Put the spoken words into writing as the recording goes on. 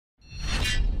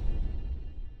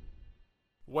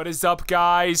What is up,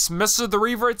 guys?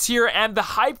 MrTheRevertz here, and the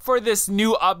hype for this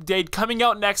new update coming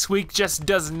out next week just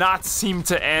does not seem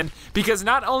to end, because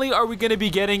not only are we going to be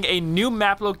getting a new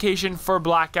map location for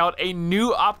Blackout, a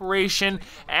new operation,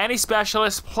 and a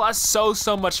specialist, plus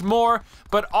so much more,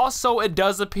 but also it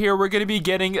does appear we're going to be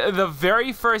getting the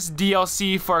very first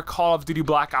DLC for Call of Duty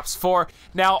Black Ops 4.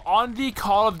 Now, on the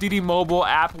Call of Duty mobile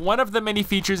app, one of the many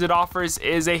features it offers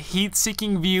is a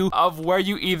heat-seeking view of where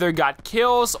you either got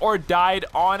kills or died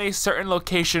on a certain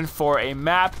location for a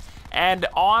map. And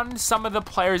on some of the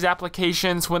players'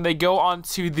 applications, when they go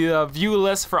onto the view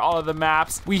list for all of the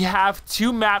maps, we have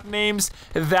two map names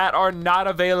that are not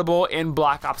available in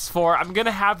Black Ops 4. I'm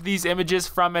gonna have these images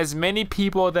from as many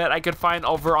people that I could find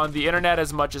over on the internet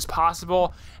as much as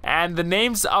possible, and the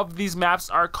names of these maps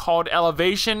are called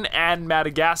Elevation and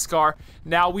Madagascar.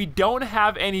 Now, we don't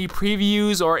have any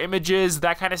previews or images,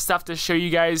 that kind of stuff, to show you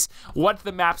guys what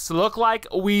the maps look like.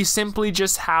 We simply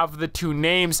just have the two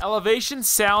names. Elevation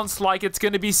sounds like it's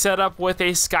going to be set up with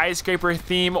a skyscraper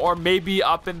theme, or maybe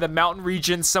up in the mountain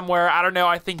region somewhere. I don't know.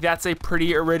 I think that's a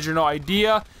pretty original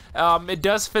idea. It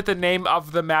does fit the name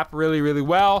of the map really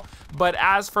well. But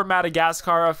as for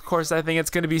Madagascar, of course, I think it's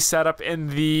going to be set up in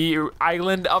the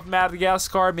island of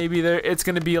Madagascar. Maybe it's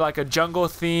going to be like a jungle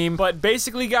theme. But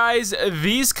basically, guys,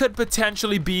 these could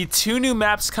potentially be two new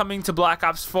maps coming to Black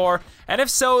Ops 4. And if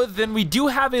so, then we do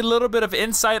have a little bit of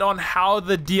insight on how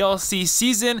the DLC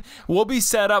season will be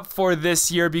set up for this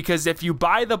year. Because if you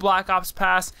buy the Black Ops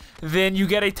Pass, then you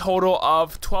get a total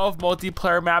of 12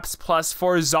 multiplayer maps plus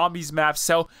 4 zombies maps.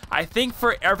 So I think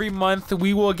for every month,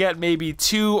 we will get maybe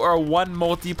 2 or 1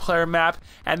 multiplayer map,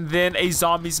 and then a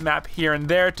zombies map here and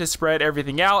there to spread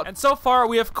everything out. And so far,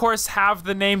 we of course have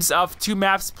the names of 2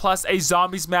 maps plus a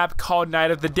zombies map called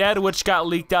Night of the Dead, which got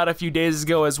leaked out a few days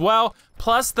ago as well,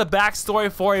 plus the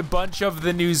backstory for a bunch of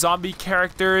the new zombie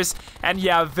characters. And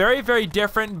yeah, very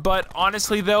different. But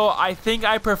honestly though, I think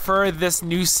I prefer this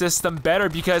new system better,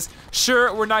 because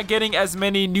sure, we're not getting as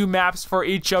many new maps for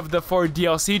each of the 4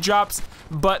 DLC drops,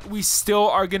 but we still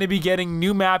are going to be getting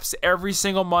new maps every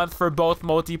single month for both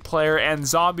multiplayer and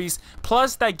zombies.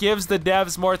 Plus, that gives the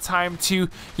devs more time to,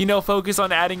 you know, focus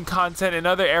on adding content in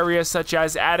other areas, such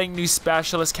as adding new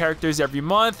specialist characters every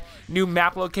month, new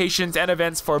map locations and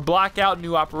events for Blackout,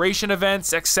 new operation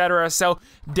events, etc. So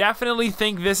definitely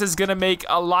think this is going to make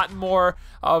a lot more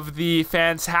of the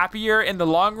fans happier in the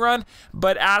long run.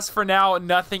 But as for now,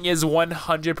 nothing is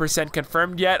 100%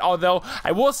 confirmed yet, although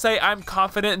I will say I'm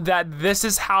confident that this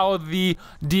is how the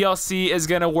DLC is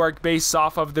going to work based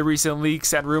off of the recent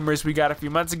leaks and rumors we got a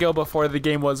few months ago before the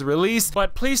game was released.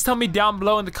 But please tell me down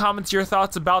below in the comments your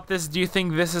thoughts about this. Do you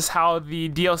think this is how the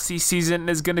DLC season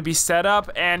is going to be set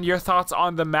up, and your thoughts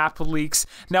on the map leaks?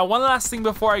 Now, one last thing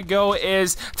before I go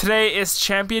is today is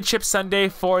Championship Sunday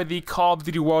for the Call of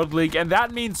Duty World League, and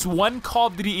that means one Call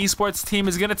of Duty esports team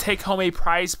is going to take home a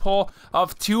prize pool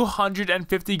of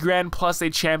 250 grand plus a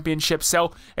championship.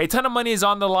 So a ton of money is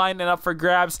on the line and up for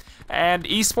grabs, and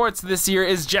esports this year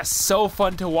is just so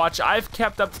fun to watch. I've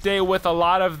kept up to date with a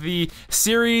lot of the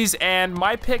series, and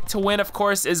my pick to win, of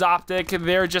course, is Optic.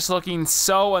 They're just looking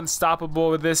so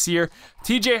unstoppable this year.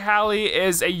 TJ Halley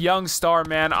is a young star,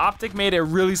 man. Optic made a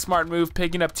really smart move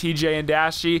picking up TJ and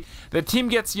Dashy. The team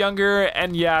gets younger,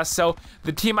 and yeah, so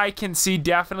the team I can see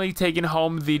definitely taking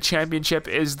home the championship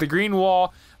is the Green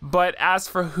Wall. But as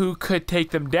for who could take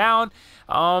them down,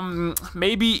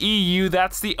 maybe EU.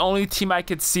 That's the only team I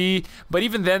could see. But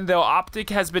even then though, Optic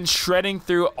has been shredding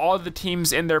through all the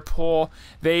teams in their pool.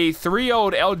 They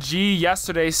 3-0'd LG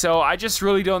yesterday, so I just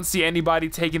really don't see anybody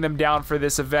taking them down for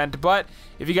this event. But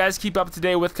if you guys keep up to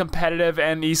date with competitive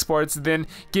and esports, then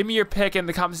give me your pick in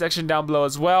the comment section down below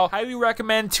as well. Highly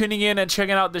recommend tuning in and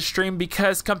checking out the stream,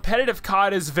 because competitive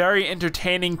COD is very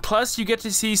entertaining. Plus, you get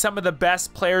to see some of the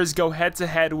best players go head to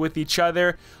head with each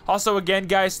other. Also, again,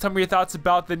 guys, tell me your thoughts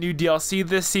about the new DLC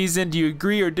this season. Do you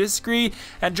agree or disagree?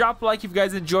 And drop a like if you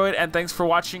guys enjoyed, and thanks for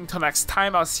watching. Till next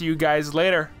time, I'll see you guys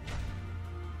later.